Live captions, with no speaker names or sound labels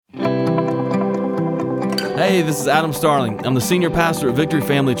Hey, this is Adam Starling. I'm the senior pastor at Victory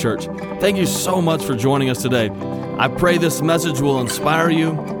Family Church. Thank you so much for joining us today. I pray this message will inspire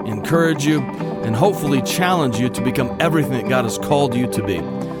you, encourage you, and hopefully challenge you to become everything that God has called you to be.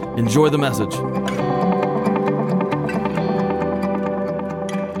 Enjoy the message.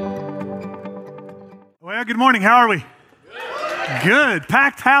 Well, good morning. How are we? Good.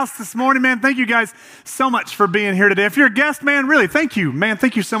 Packed house this morning, man. Thank you guys so much for being here today. If you're a guest, man, really, thank you. Man,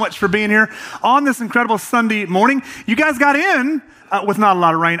 thank you so much for being here on this incredible Sunday morning. You guys got in with not a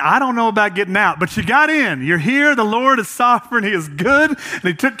lot of rain. I don't know about getting out, but you got in. You're here. The Lord is sovereign. He is good, and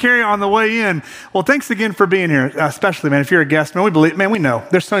He took care of you on the way in. Well, thanks again for being here, especially, man, if you're a guest. Man, we know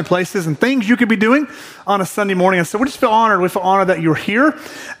there's so many places and things you could be doing on a Sunday morning, and so we just feel honored. We feel honored that you're here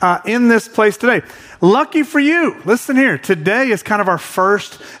in this place today. Lucky for you, listen here, today is kind of our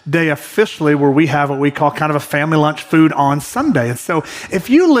first day officially where we have what we call kind of a family lunch food on Sunday. And so if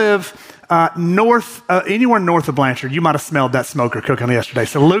you live anywhere north of Blanchard, you might have smelled that smoker cooking yesterday.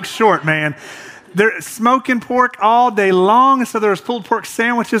 So Luke Short, man, they're smoking pork all day long. And so there's pulled pork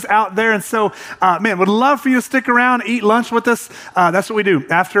sandwiches out there. And so, man, would love for you to stick around, eat lunch with us. That's what we do.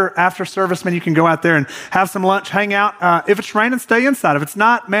 After service, man, you can go out there and have some lunch, hang out. If it's raining, stay inside. If it's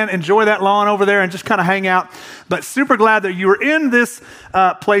not, man, enjoy that lawn over there and just kind of hang out. But super glad that you were in this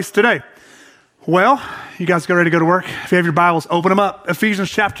place today. Well, you guys get ready to go to work? If you have your Bibles, open them up. Ephesians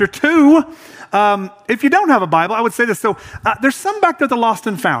chapter 2. If you don't have a Bible, I would say this. So there's some back there that lost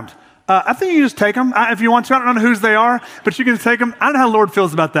and found. I think you just take them if you want to. I don't know whose they are, but you can take them. I don't know how the Lord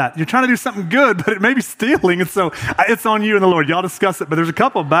feels about that. You're trying to do something good, but it may be stealing, and so it's on you and the Lord. Y'all discuss it, but there's a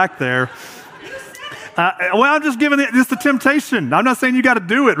couple back there. Well, I'm just giving it just a temptation. I'm not saying you got to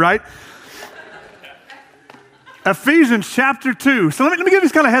do it, right? Ephesians chapter 2. So let me give you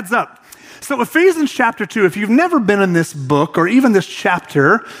this kind of heads up. So Ephesians chapter 2, if you've never been in this book or even this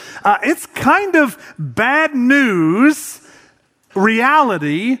chapter, it's kind of bad news,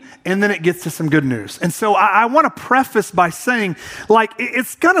 reality, and then it gets to some good news. And so I want to preface by saying, like,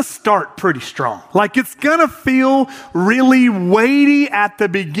 it's going to start pretty strong. Like, it's going to feel really weighty at the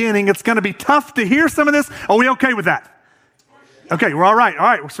beginning. It's going to be tough to hear some of this. Are we okay with that? Okay, we're all right. All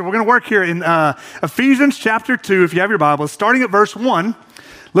right, so we're going to work here in Ephesians chapter 2, if you have your Bible, starting at verse 1.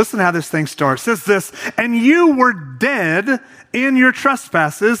 Listen to how this thing starts. It says this, "And you were dead in your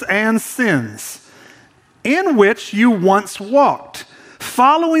trespasses and sins, in which you once walked,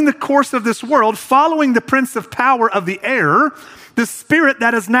 following the course of this world, following the prince of power of the air, the spirit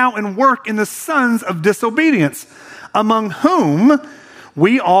that is now in work in the sons of disobedience, among whom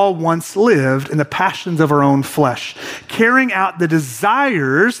we all once lived in the passions of our own flesh, carrying out the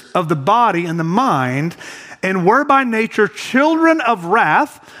desires of the body and the mind, and were by nature children of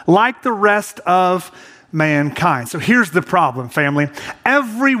wrath like the rest of mankind." So here's the problem, family.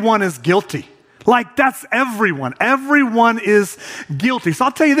 Everyone is guilty. Like, that's everyone. Everyone is guilty. So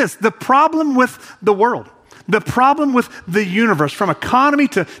I'll tell you this, the problem with the world, the problem with the universe, from economy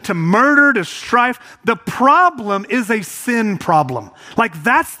to murder to strife, the problem is a sin problem. Like,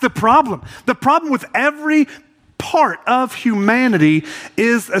 that's the problem. The problem with every part of humanity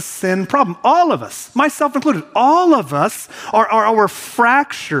is a sin problem. All of us, myself included, all of us are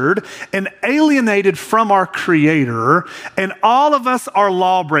fractured and alienated from our Creator, and all of us are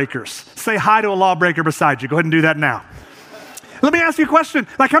lawbreakers. Say hi to a lawbreaker beside you. Go ahead and do that now. Let me ask you a question.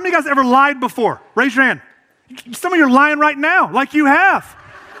 Like, how many of you guys ever lied before? Raise your hand. Some of you are lying right now, like you have.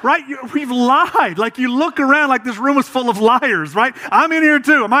 Right? We've lied. Like, you look around like this room is full of liars, right? I'm in here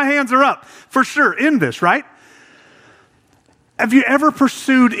too. My hands are up for sure in this, right? Have you ever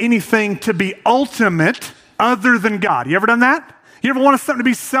pursued anything to be ultimate other than God? You ever done that? You ever wanted something to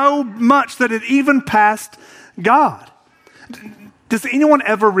be so much that it even passed God? Does anyone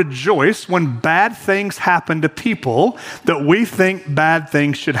ever rejoice when bad things happen to people that we think bad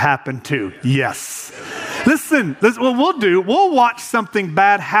things should happen to? Yes. Listen, this is what we'll do. We'll watch something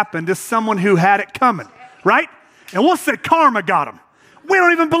bad happen to someone who had it coming, right? And we'll say karma got him. We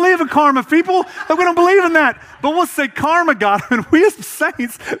don't even believe in karma, people. We don't believe in that. But we'll say karma got him. And we as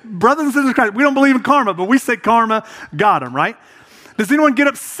saints, brothers and sisters in Christ, we don't believe in karma, but we say karma got him, right? Does anyone get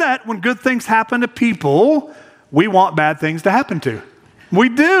upset when good things happen to people we want bad things to happen to? We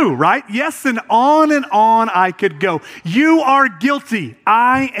do, right? Yes, and on I could go. You are guilty.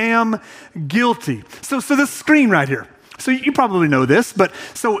 I am guilty. So this screen right here. So you probably know this, but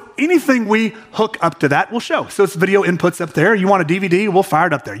so anything we hook up to that will show. So it's video inputs up there. You want a DVD, we'll fire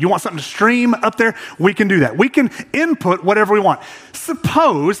it up there. You want something to stream up there, we can do that. We can input whatever we want.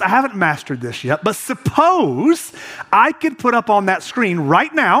 Suppose, I haven't mastered this yet, but suppose I could put up on that screen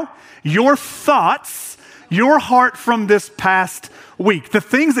right now your thoughts, your heart from this past week, the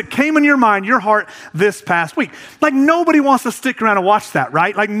things that came in your mind, your heart this past week. Like nobody wants to stick around and watch that,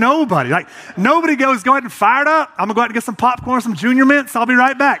 right? Like nobody goes, go ahead and fire it up. I'm gonna go ahead and get some popcorn, some Junior Mints. I'll be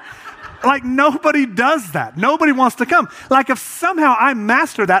right back. Like nobody does that. Nobody wants to come. Like if somehow I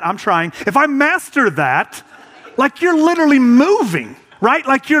master that, I'm trying. If I master that, like you're literally moving, right?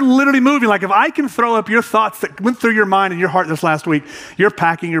 Like you're literally moving. Like if I can throw up your thoughts that went through your mind and your heart this last week, you're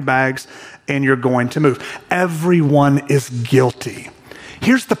packing your bags and you're going to move. Everyone is guilty.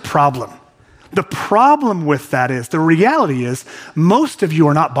 Here's the problem. The problem with that is, the reality is, most of you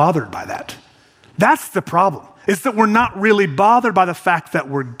are not bothered by that. That's the problem, is that we're not really bothered by the fact that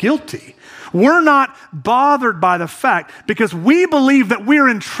we're guilty. We're not bothered by the fact because we believe that we're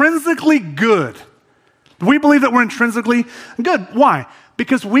intrinsically good. We believe that we're intrinsically good. Why?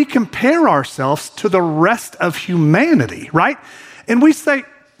 Because we compare ourselves to the rest of humanity, right? And we say,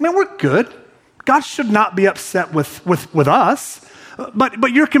 man, we're good. God should not be upset with us.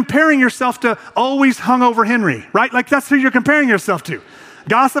 But you're comparing yourself to always hungover Henry, right? Like that's who you're comparing yourself to.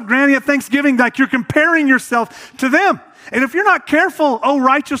 Gossip Granny at Thanksgiving, like you're comparing yourself to them. And if you're not careful, oh,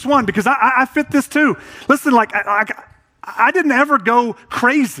 righteous one, because I fit this too. Listen, like I didn't ever go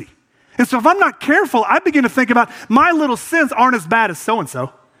crazy. And so if I'm not careful, I begin to think about my little sins aren't as bad as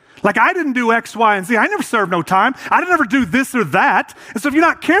so-and-so. Like I didn't do X, Y, and Z. I never served no time. I didn't ever do this or that. And so if you're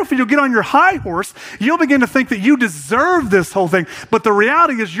not careful, you'll get on your high horse. You'll begin to think that you deserve this whole thing. But the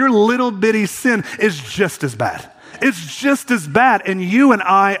reality is your little bitty sin is just as bad. It's just as bad. And you and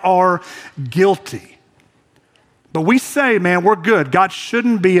I are guilty. But we say, man, we're good. God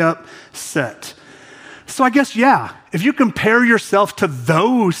shouldn't be upset. So I guess, yeah, if you compare yourself to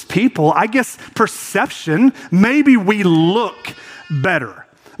those people, I guess perception, maybe we look better.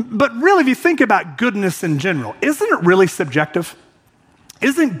 But really, if you think about goodness in general, isn't it really subjective?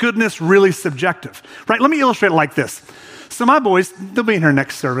 Isn't goodness really subjective? Right? Let me illustrate it like this. So my boys, they'll be in here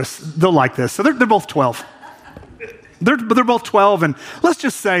next service. They'll like this. So they're both 12. They're both 12, and let's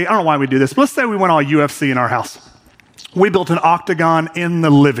just say, I don't know why we do this, but let's say we went all UFC in our house. We built an octagon in the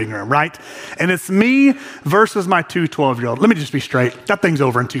living room, right? And it's me versus my two 12-year-old. Let me just be straight. That thing's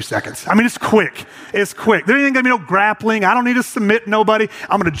over in 2 seconds. I mean, it's quick. It's quick. There ain't gonna be no grappling. I don't need to submit nobody.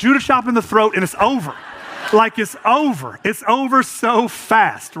 I'm gonna Judah chop in the throat and it's over. Like it's over. It's over so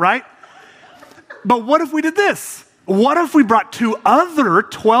fast, right? But what if we did this? What if we brought two other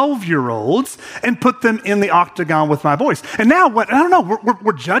 12-year-olds and put them in the octagon with my boys? And now what? I don't know.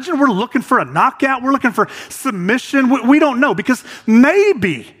 We're judging. We're looking for a knockout. We're looking for submission. We don't know because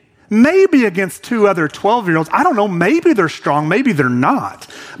maybe against two other 12-year-olds, I don't know. Maybe they're strong. Maybe they're not.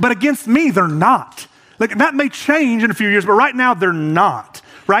 But against me, they're not. Like that may change in a few years, but right now they're not.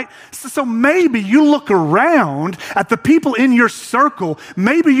 Right? So maybe you look around at the people in your circle.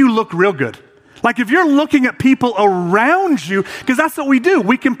 Maybe you look real good. Like if you're looking at people around you, because that's what we do.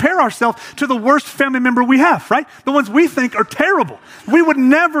 We compare ourselves to the worst family member we have, right? The ones we think are terrible. We would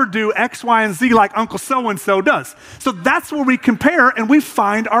never do X, Y, and Z like Uncle so-and-so does. So that's where we compare and we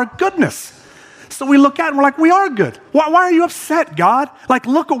find our goodness. So we look at it and we're like, we are good. Why are you upset, God? Like,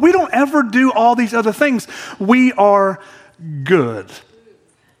 look, we don't ever do all these other things. We are good.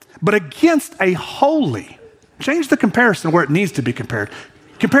 But against a holy, change the comparison where it needs to be compared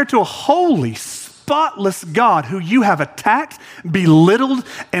to a holy, spotless God who you have attacked, belittled,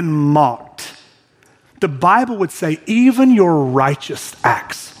 and mocked. The Bible would say even your righteous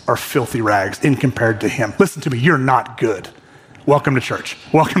acts are filthy rags in compared to him. Listen to me, you're not good. Welcome to church.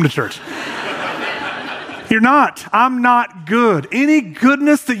 Welcome to church. You're not. I'm not good. Any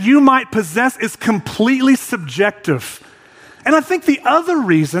goodness that you might possess is completely subjective. And I think the other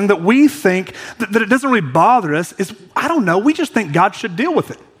reason that we think that it doesn't really bother us is, I don't know, we just think God should deal with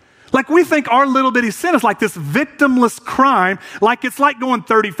it. Like we think our little bitty sin is like this victimless crime, like it's like going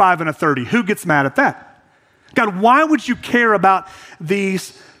 35 and a 30. Who gets mad at that? God, why would you care about these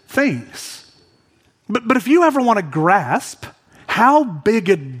things? But if you ever want to grasp how big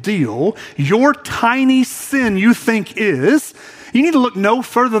a deal your tiny sin you think is, you need to look no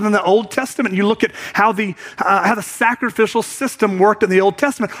further than the Old Testament. You look at how the sacrificial system worked in the Old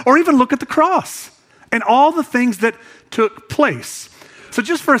Testament, or even look at the cross and all the things that took place. So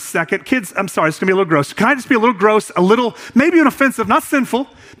just for a second, kids, I'm sorry, it's gonna be a little gross. Can I just be a little gross, a little, maybe an offensive, not sinful,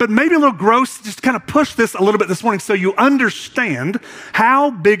 but maybe a little gross, just kind of push this a little bit this morning so you understand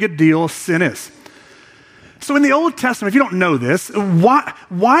how big a deal sin is. So in the Old Testament, if you don't know this,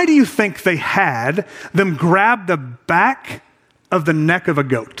 why do you think they had them grab the back of the neck of a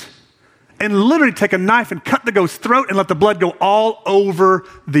goat and literally take a knife and cut the goat's throat and let the blood go all over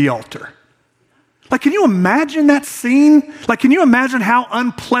the altar? Like, can you imagine that scene? Like, can you imagine how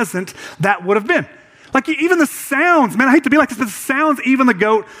unpleasant that would have been? Like even the sounds, man, I hate to be like this, but the sounds even the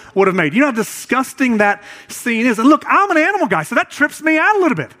goat would have made. You know how disgusting that scene is? And look, I'm an animal guy, so that trips me out a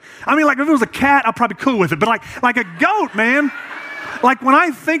little bit. I mean, like if it was a cat, I'll probably be cool with it. But like a goat, man, like when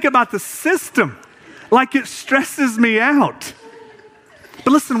I think about the system, like it stresses me out.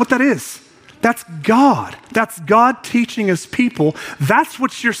 But listen, what that is, that's God. That's God teaching his people. That's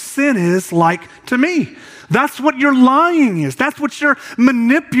what your sin is like to me. That's what your lying is. That's what your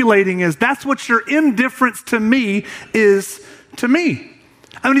manipulating is. That's what your indifference to me is to me.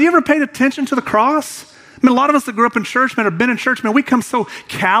 I mean, have you ever paid attention to the cross? I mean, a lot of us that grew up in church, man, or been in church, man, we come so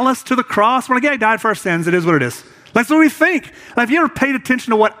callous to the cross. We're like, yeah, he died for our sins. It is what it is. That's what we think. Like, have you ever paid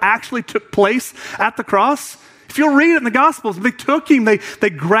attention to what actually took place at the cross? If you'll read it in the Gospels, they took him, they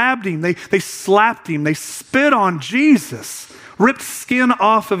grabbed him, they slapped him, they spit on Jesus, ripped skin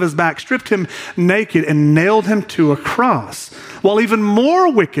off of his back, stripped him naked, and nailed him to a cross. While even more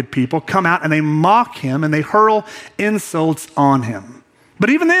wicked people come out and they mock him and they hurl insults on him. But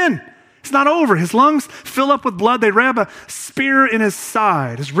even then, it's not over. His lungs fill up with blood. They ram a spear in his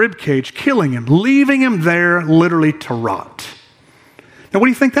side, his rib cage, killing him, leaving him there literally to rot. Now, what do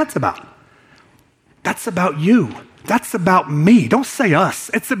you think that's about? That's about you. That's about me. Don't say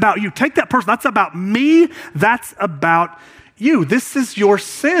us. It's about you. Take that person. That's about me. That's about you. This is your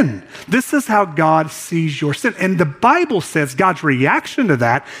sin. This is how God sees your sin. And the Bible says God's reaction to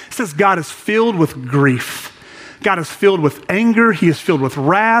that says God is filled with grief. God is filled with anger. He is filled with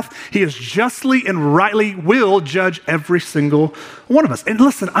wrath. He is justly and rightly will judge every single one of us. And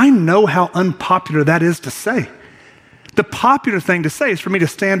listen, I know how unpopular that is to say. The popular thing to say is for me to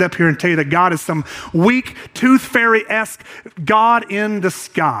stand up here and tell you that God is some weak, tooth fairy-esque God in the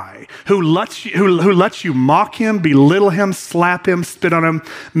sky who lets you mock him, belittle him, slap him, spit on him,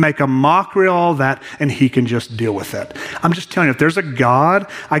 make a mockery of all that, and he can just deal with it. I'm just telling you, if there's a God,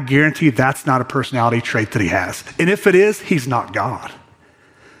 I guarantee that's not a personality trait that he has. And if it is, he's not God.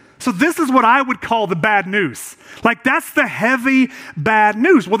 So this is what I would call the bad news. Like that's the heavy bad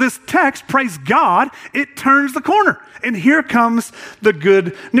news. Well, this text, praise God, it turns the corner. And here comes the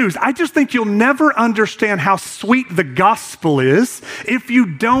good news. I just think you'll never understand how sweet the gospel is if you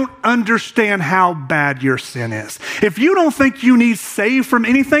don't understand how bad your sin is. If you don't think you need saved from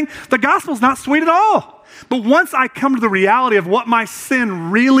anything, the gospel's not sweet at all. But once I come to the reality of what my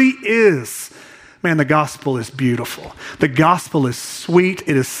sin really is, man, the gospel is beautiful. The gospel is sweet.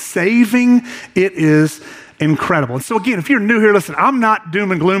 It is saving. It is incredible. And so again, if you're new here, listen, I'm not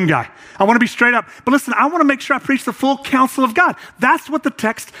doom and gloom guy. I want to be straight up. But listen, I want to make sure I preach the full counsel of God. That's what the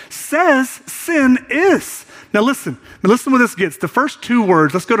text says sin is. Now listen what this gets. The first two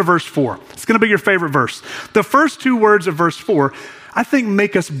words, let's go to verse 4. It's going to be your favorite verse. The first two words of verse 4, I think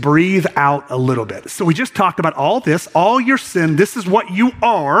make us breathe out a little bit. So we just talked about all this, all your sin. This is what you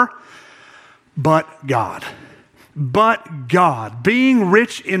are. But God, being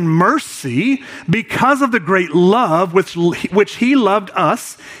rich in mercy because of the great love which he loved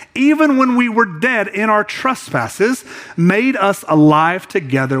us, even when we were dead in our trespasses, made us alive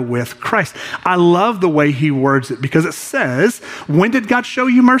together with Christ. I love the way he words it because it says, when did God show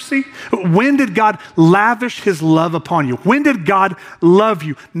you mercy? When did God lavish his love upon you? When did God love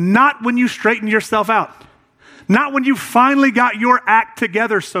you? Not when you straightened yourself out. Not when you finally got your act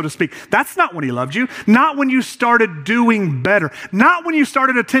together, so to speak. That's not when he loved you. Not when you started doing better. Not when you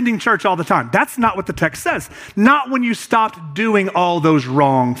started attending church all the time. That's not what the text says. Not when you stopped doing all those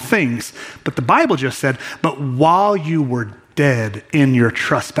wrong things. But the Bible just said, but while you were dead in your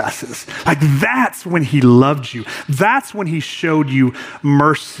trespasses. Like that's when he loved you. That's when he showed you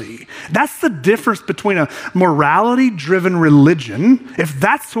mercy. That's the difference between a morality-driven religion. If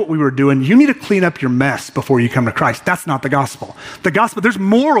that's what we were doing, you need to clean up your mess before you come to Christ. That's not the gospel. The gospel, there's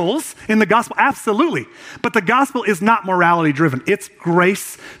morals in the gospel, absolutely. But the gospel is not morality-driven. It's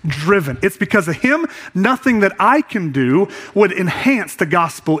grace-driven. It's because of him, nothing that I can do would enhance the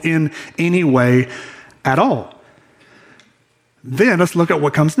gospel in any way at all. Then let's look at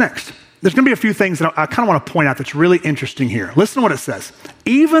what comes next. There's going to be a few things that I kind of want to point out that's really interesting here. Listen to what it says.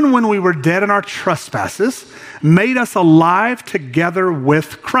 Even when we were dead in our trespasses, made us alive together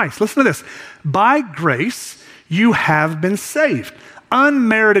with Christ. Listen to this. By grace, you have been saved.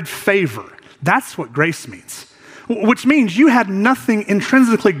 Unmerited favor. That's what grace means. Which means you had nothing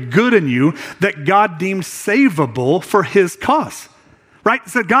intrinsically good in you that God deemed savable for his cause. Right?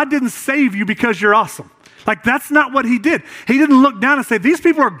 So God didn't save you because you're awesome. Like, that's not what he did. He didn't look down and say, these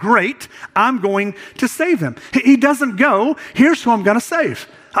people are great. I'm going to save them. He doesn't go, here's who I'm going to save.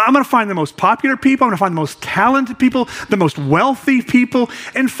 I'm going to find the most popular people. I'm going to find the most talented people, the most wealthy people.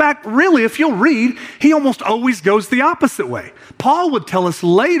 In fact, really, if you'll read, he almost always goes the opposite way. Paul would tell us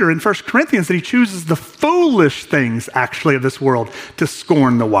later in 1 Corinthians that he chooses the foolish things, actually, of this world to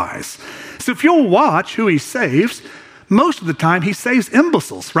scorn the wise. So if you'll watch who he saves, most of the time he saves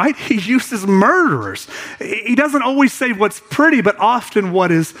imbeciles, right? He uses murderers. He doesn't always save what's pretty, but often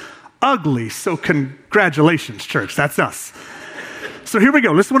what is ugly. So congratulations, church. That's us. So here we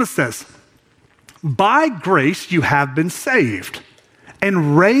go. Listen to what it says. By grace you have been saved,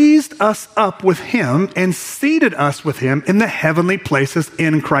 and raised us up with him and seated us with him in the heavenly places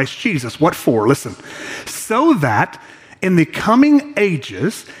in Christ Jesus. What for? Listen. So that in the coming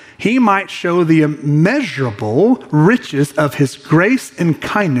ages he might show the immeasurable riches of his grace and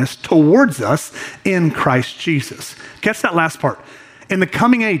kindness towards us in Christ Jesus. Catch that last part. In the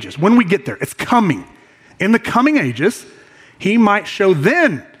coming ages, when we get there, it's coming. In the coming ages, he might show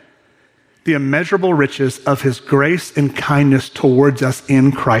then the immeasurable riches of his grace and kindness towards us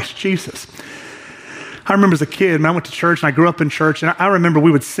in Christ Jesus. I remember as a kid, I went to church and I grew up in church, and I remember we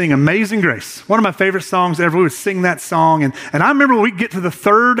would sing Amazing Grace. One of my favorite songs ever. We would sing that song. And I remember when we get to the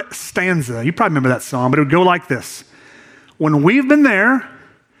third stanza, you probably remember that song, but it would go like this. When we've been there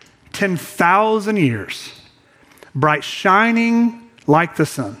 10,000 years, bright shining like the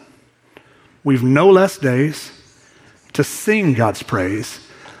sun, we've no less days to sing God's praise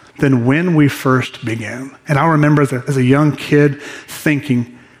than when we first began. And I remember as a young kid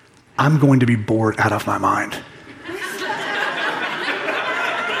thinking, I'm going to be bored out of my mind.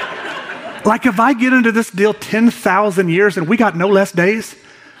 Like if I get into this deal 10,000 years and we got no less days,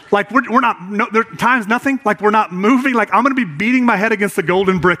 like we're not, time's nothing, like we're not moving, like I'm going to be beating my head against the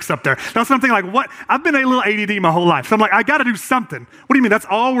golden bricks up there. That's something like what? I've been a little ADD my whole life. So I'm like, I got to do something. What do you mean? That's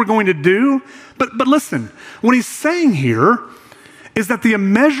all we're going to do? But listen, what he's saying here is that the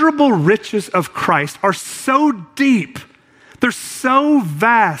immeasurable riches of Christ are so deep, they're so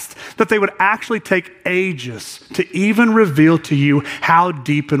vast that they would actually take ages to even reveal to you how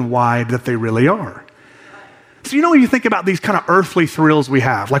deep and wide that they really are. So you know when you think about these kind of earthly thrills we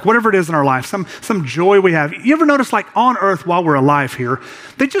have, like whatever it is in our life, some joy we have, you ever notice like on earth while we're alive here,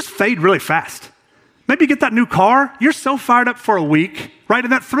 they just fade really fast. Maybe you get that new car, you're so fired up for a week, right?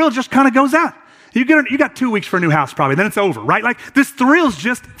 And that thrill just kind of goes out. You got 2 weeks for a new house probably, then it's over, right? Like this thrills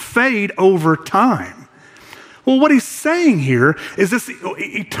just fade over time. Well, what he's saying here is this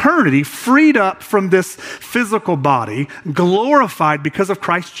eternity freed up from this physical body, glorified because of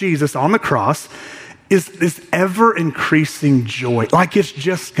Christ Jesus on the cross, is this ever-increasing joy. Like it's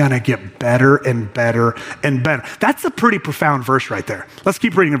just going to get better and better and better. That's a pretty profound verse right there. Let's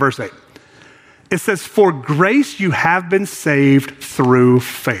keep reading in verse 8. It says, for grace you have been saved through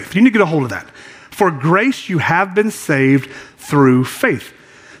faith. You need to get a hold of that. For grace you have been saved through faith.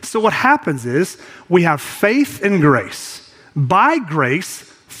 So what happens is we have faith and grace. By grace,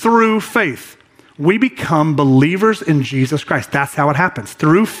 through faith, we become believers in Jesus Christ. That's how it happens,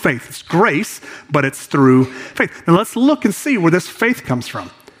 through faith. It's grace, but it's through faith. Now let's look and see where this faith comes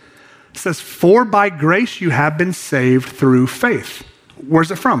from. It says, for by grace you have been saved through faith. Where's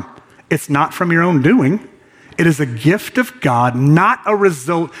it from? It's not from your own doing. It is a gift of God, not a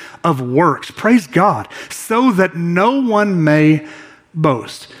result of works. Praise God. So that no one may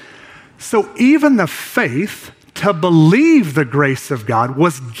boast. So even the faith to believe the grace of God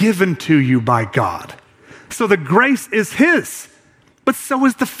was given to you by God. So the grace is his, but so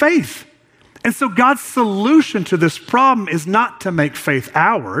is the faith. And so God's solution to this problem is not to make faith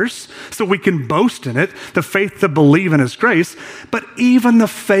ours so we can boast in it, the faith to believe in his grace, but even the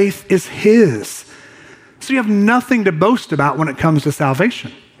faith is his. So you have nothing to boast about when it comes to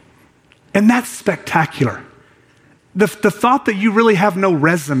salvation. And that's spectacular. The thought that you really have no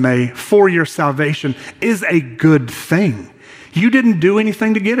resume for your salvation is a good thing. You didn't do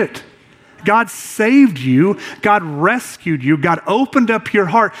anything to get it. God saved you. God rescued you. God opened up your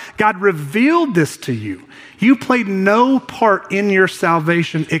heart. God revealed this to you. You played no part in your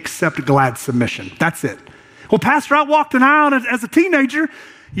salvation except glad submission. That's it. Well, Pastor, I walked an aisle as a teenager.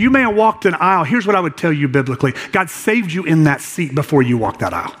 You may have walked an aisle. Here's what I would tell you biblically. God saved you in that seat before you walked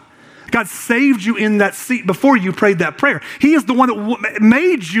that aisle. God saved you in that seat before you prayed that prayer. He is the one that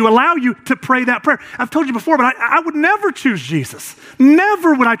made you, allow you to pray that prayer. I've told you before, but I would never choose Jesus.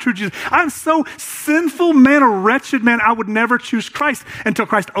 Never would I choose Jesus. I'm so sinful, man, a wretched man. I would never choose Christ until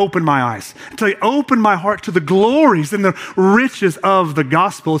Christ opened my eyes, until he opened my heart to the glories and the riches of the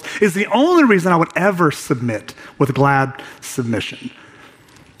Gospels is the only reason I would ever submit with glad submission.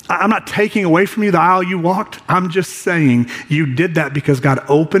 I'm not taking away from you the aisle you walked. I'm just saying you did that because God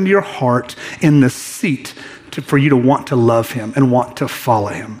opened your heart in the seat for you to want to love him and want to follow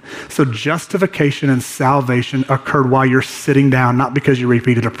him. So justification and salvation occurred while you're sitting down, not because you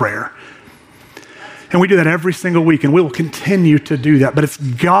repeated a prayer. And we do that every single week, and we will continue to do that. But it's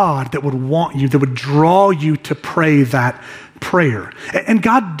God that would want you, that would draw you to pray that prayer. And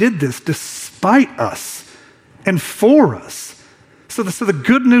God did this despite us and for us. So the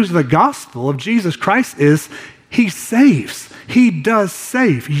good news of the gospel of Jesus Christ is he saves. He does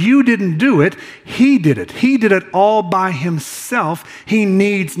save. You didn't do it. He did it. He did it all by himself. He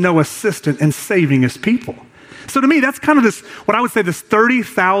needs no assistant in saving his people. So to me, that's kind of this, what I would say, this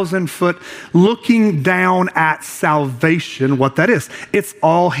 30,000 foot looking down at salvation, what that is. It's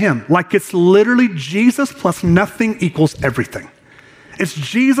all him. Like it's literally Jesus plus nothing equals everything. It's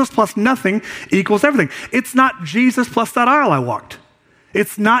Jesus plus nothing equals everything. It's not Jesus plus that aisle I walked.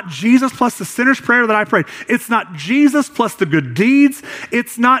 It's not Jesus plus the sinner's prayer that I prayed. It's not Jesus plus the good deeds.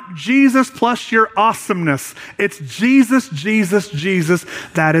 It's not Jesus plus your awesomeness. It's Jesus, Jesus, Jesus.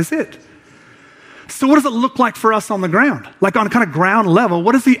 That is it. So what does it look like for us on the ground? Like on kind of ground level,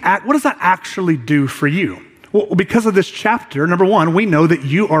 what does that actually do for you? Well, because of this chapter, number one, we know that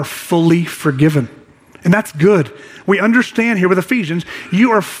you are fully forgiven. And that's good. We understand here with Ephesians,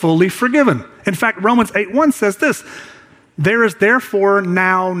 you are fully forgiven. In fact, Romans 8:1 says this, there is therefore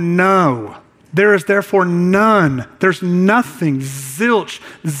now there is therefore none, there's nothing, zilch,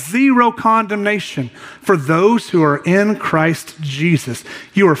 zero condemnation for those who are in Christ Jesus.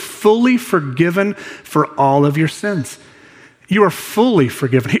 You are fully forgiven for all of your sins. You are fully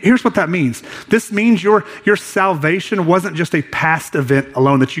forgiven. Here's what that means. This means your salvation wasn't just a past event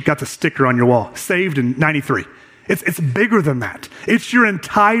alone that you got the sticker on your wall, saved in 93. It's bigger than that. It's your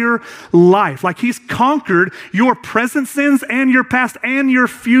entire life. Like he's conquered your present sins and your past and your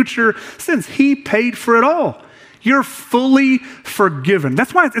future sins. He paid for it all. You're fully forgiven.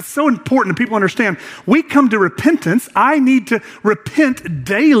 That's why it's so important that people understand. We come to repentance. I need to repent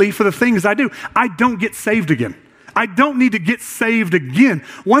daily for the things I do. I don't get saved again. I don't need to get saved again.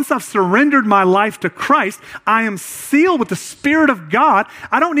 Once I've surrendered my life to Christ, I am sealed with the Spirit of God.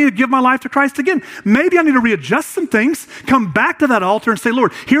 I don't need to give my life to Christ again. Maybe I need to readjust some things, come back to that altar and say,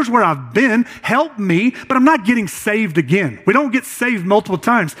 Lord, here's where I've been. Help me, but I'm not getting saved again. We don't get saved multiple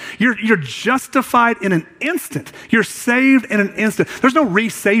times. You're justified in an instant. You're saved in an instant. There's no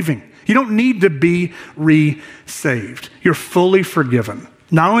re-saving. You don't need to be re-saved. You're fully forgiven.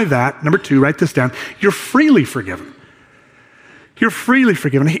 Not only that, number two, write this down, you're freely forgiven. You're freely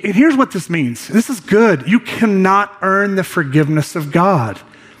forgiven. And here's what this means. This is good. You cannot earn the forgiveness of God.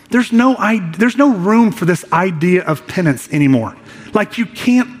 There's no room for this idea of penance anymore. Like you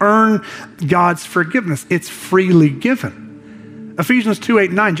can't earn God's forgiveness. It's freely given. Ephesians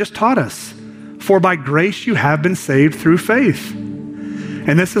 2:8-9 just taught us, for by grace you have been saved through faith.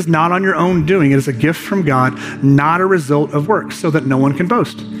 And this is not on your own doing. It is a gift from God, not a result of works, so that no one can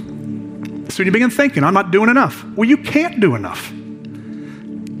boast. So when you begin thinking, I'm not doing enough. Well, you can't do enough.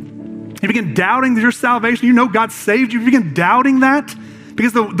 You begin doubting your salvation. You know God saved you. You begin doubting that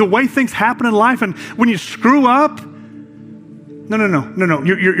because the way things happen in life, and when you screw up, no.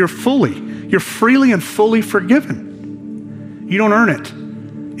 You're freely and fully forgiven. You don't earn it.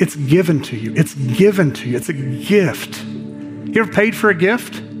 It's given to you. It's given to you. It's a gift. You ever paid for a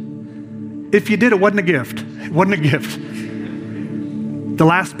gift? If you did, it wasn't a gift. It wasn't a gift. The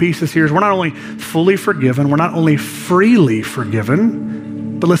last piece is here is we're not only fully forgiven, we're not only freely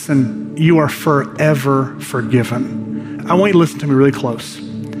forgiven, but listen, you are forever forgiven. I want you to listen to me really close.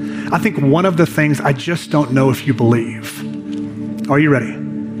 I think one of the things I just don't know if you believe. Are you ready?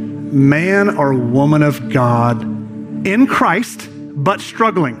 Man or woman of God in Christ, but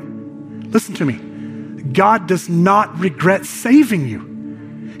struggling. Listen to me. God does not regret saving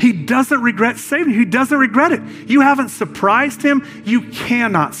you. He doesn't regret saving you. He doesn't regret it. You haven't surprised him. You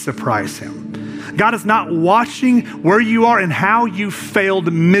cannot surprise him. God is not watching where you are and how you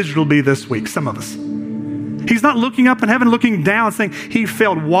failed miserably this week, some of us. He's not looking up in heaven, looking down, saying he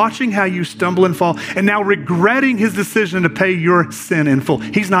failed, watching how you stumble and fall, and now regretting his decision to pay your sin in full.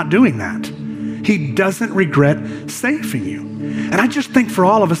 He's not doing that. He doesn't regret saving you. And I just think for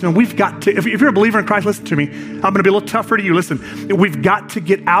all of us, man, we've got to, if you're a believer in Christ, listen to me. I'm going to be a little tougher to you. Listen, we've got to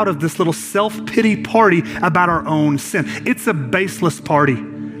get out of this little self-pity party about our own sin. It's a baseless party.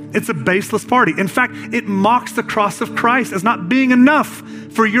 It's a baseless party. In fact, it mocks the cross of Christ as not being enough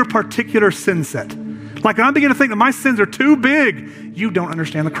for your particular sin set. Like when I begin to think that my sins are too big, you don't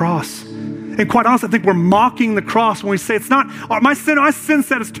understand the cross. And quite honestly, I think we're mocking the cross when we say it's not, my sin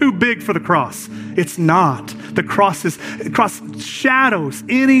set is too big for the cross. It's not. The cross shadows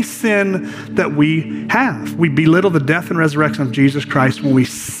any sin that we have. We belittle the death and resurrection of Jesus Christ when we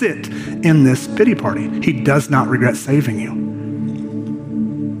sit in this pity party. He does not regret saving you.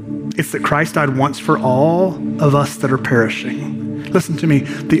 It's that Christ died once for all of us that are perishing. Listen to me,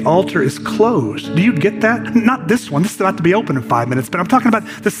 the altar is closed. Do you get that? Not this one. This is about to be open in 5 minutes, but I'm talking about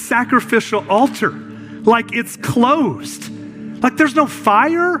the sacrificial altar. Like it's closed. Like there's no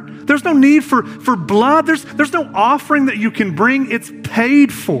fire. There's no need for blood. There's no offering that you can bring. It's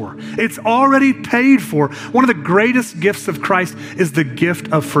paid for. It's already paid for. One of the greatest gifts of Christ is the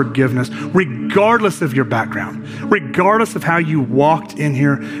gift of forgiveness, regardless of your background, regardless of how you walked in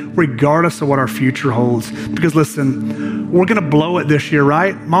here, regardless of what our future holds. Because listen, we're going to blow it this year,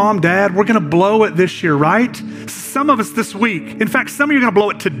 right? Mom, Dad, we're going to blow it this year, right? Some of us this week. In fact, some of you are going to blow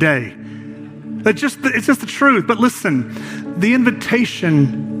it today. It's just the truth. But listen, the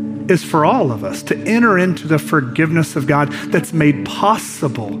invitation is for all of us to enter into the forgiveness of God that's made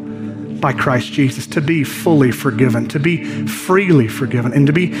possible by Christ Jesus, to be fully forgiven, to be freely forgiven, and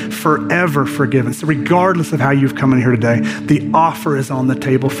to be forever forgiven. So regardless of how you've come in here today, the offer is on the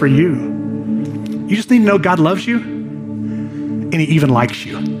table for you. You just need to know God loves you, and he even likes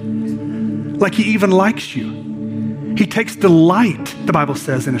you. Like he even likes you. He takes delight, the Bible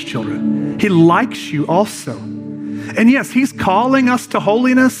says, in his children. He likes you also. And yes, he's calling us to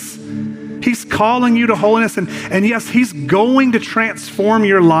holiness. He's calling you to holiness. And yes, he's going to transform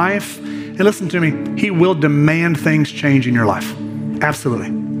your life. And listen to me, he will demand things change in your life.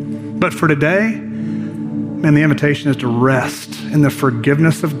 Absolutely. But for today, man, the invitation is to rest in the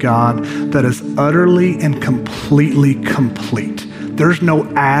forgiveness of God that is utterly and completely complete. There's no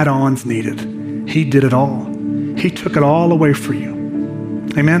add-ons needed. He did it all. He took it all away for you.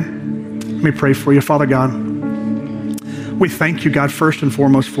 Amen? Let me pray for you. Father God, we thank you, God, first and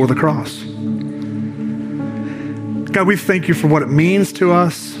foremost for the cross. God, we thank you for what it means to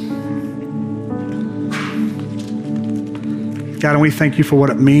us. God, and we thank you for what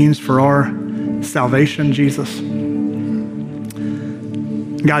it means for our salvation, Jesus.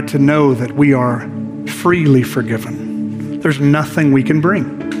 God, to know that we are freely forgiven. There's nothing we can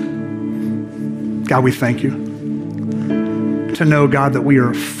bring. God, we thank you. To know, God, that we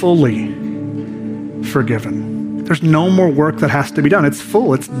are fully forgiven. There's no more work that has to be done. It's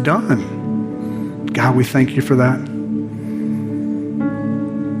full. It's done. God, we thank you for that.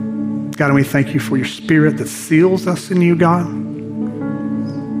 God, and we thank you for your Spirit that seals us in you, God,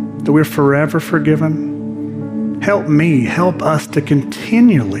 that we're forever forgiven. Help me, help us to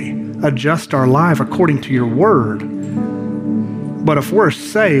continually adjust our life according to your word. But if we're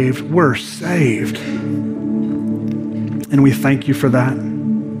saved, we're saved. And we thank you for that.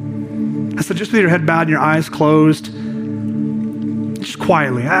 So just with your head bowed and your eyes closed, just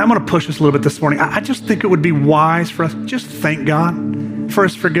quietly, I'm going to push this a little bit this morning. I just think it would be wise for us, just thank God for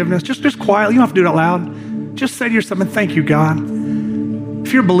his forgiveness. Just quietly, you don't have to do it out loud. Just say to yourself, thank you, God.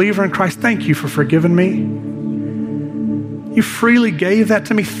 If you're a believer in Christ, thank you for forgiving me. You freely gave that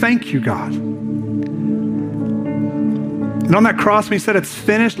to me. Thank you, God. And on that cross, when he said it's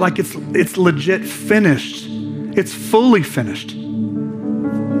finished, like it's legit finished. It's fully finished.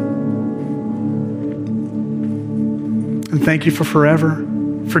 And thank you for forever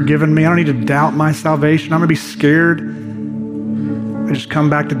forgiving me. I don't need to doubt my salvation. I'm going to be scared. I just come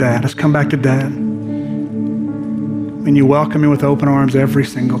back to Dad. Let's come back to Dad. And you welcome me with open arms every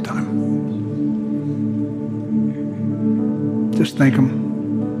single time. Just thank him.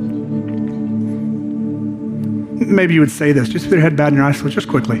 Maybe you would say this, just with your head bowed and your eyes closed, just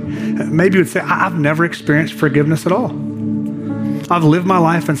quickly. Maybe you would say, I've never experienced forgiveness at all. I've lived my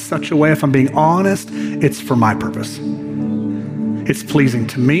life in such a way, if I'm being honest, it's for my purpose. It's pleasing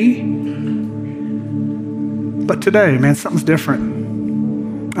to me. But today, man, something's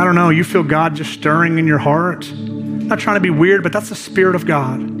different. I don't know, you feel God just stirring in your heart. Not trying to be weird, but that's the Spirit of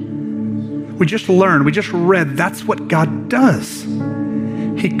God. We just learned, we just read, that's what God does.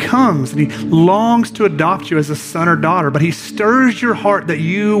 He comes and he longs to adopt you as a son or daughter, but he stirs your heart that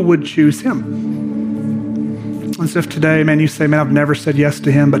you would choose him. And so if today, man, you say, man, I've never said yes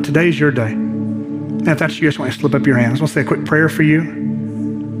to him, but today's your day. And if that's you, I just want you to slip up your hands. I want to say a quick prayer for you.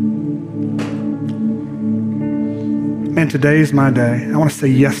 Man, today's my day. I want to say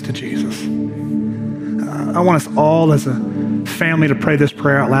yes to Jesus. I want us all as a family to pray this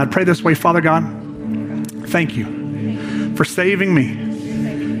prayer out loud. Pray this way, Father God, thank you for saving me.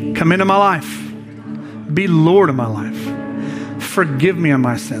 Come into my life. Be Lord of my life. Forgive me of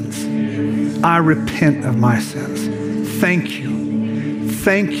my sins. I repent of my sins. Thank you.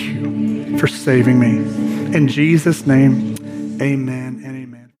 Thank you for saving me. In Jesus' name, amen and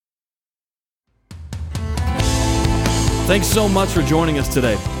amen. Thanks so much for joining us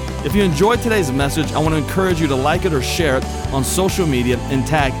today. If you enjoyed today's message, I want to encourage you to like it or share it on social media and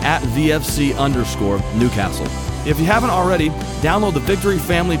tag at VFC_Newcastle. If you haven't already, download the Victory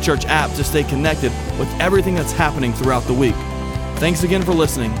Family Church app to stay connected with everything that's happening throughout the week. Thanks again for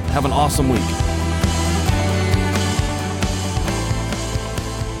listening. Have an awesome week.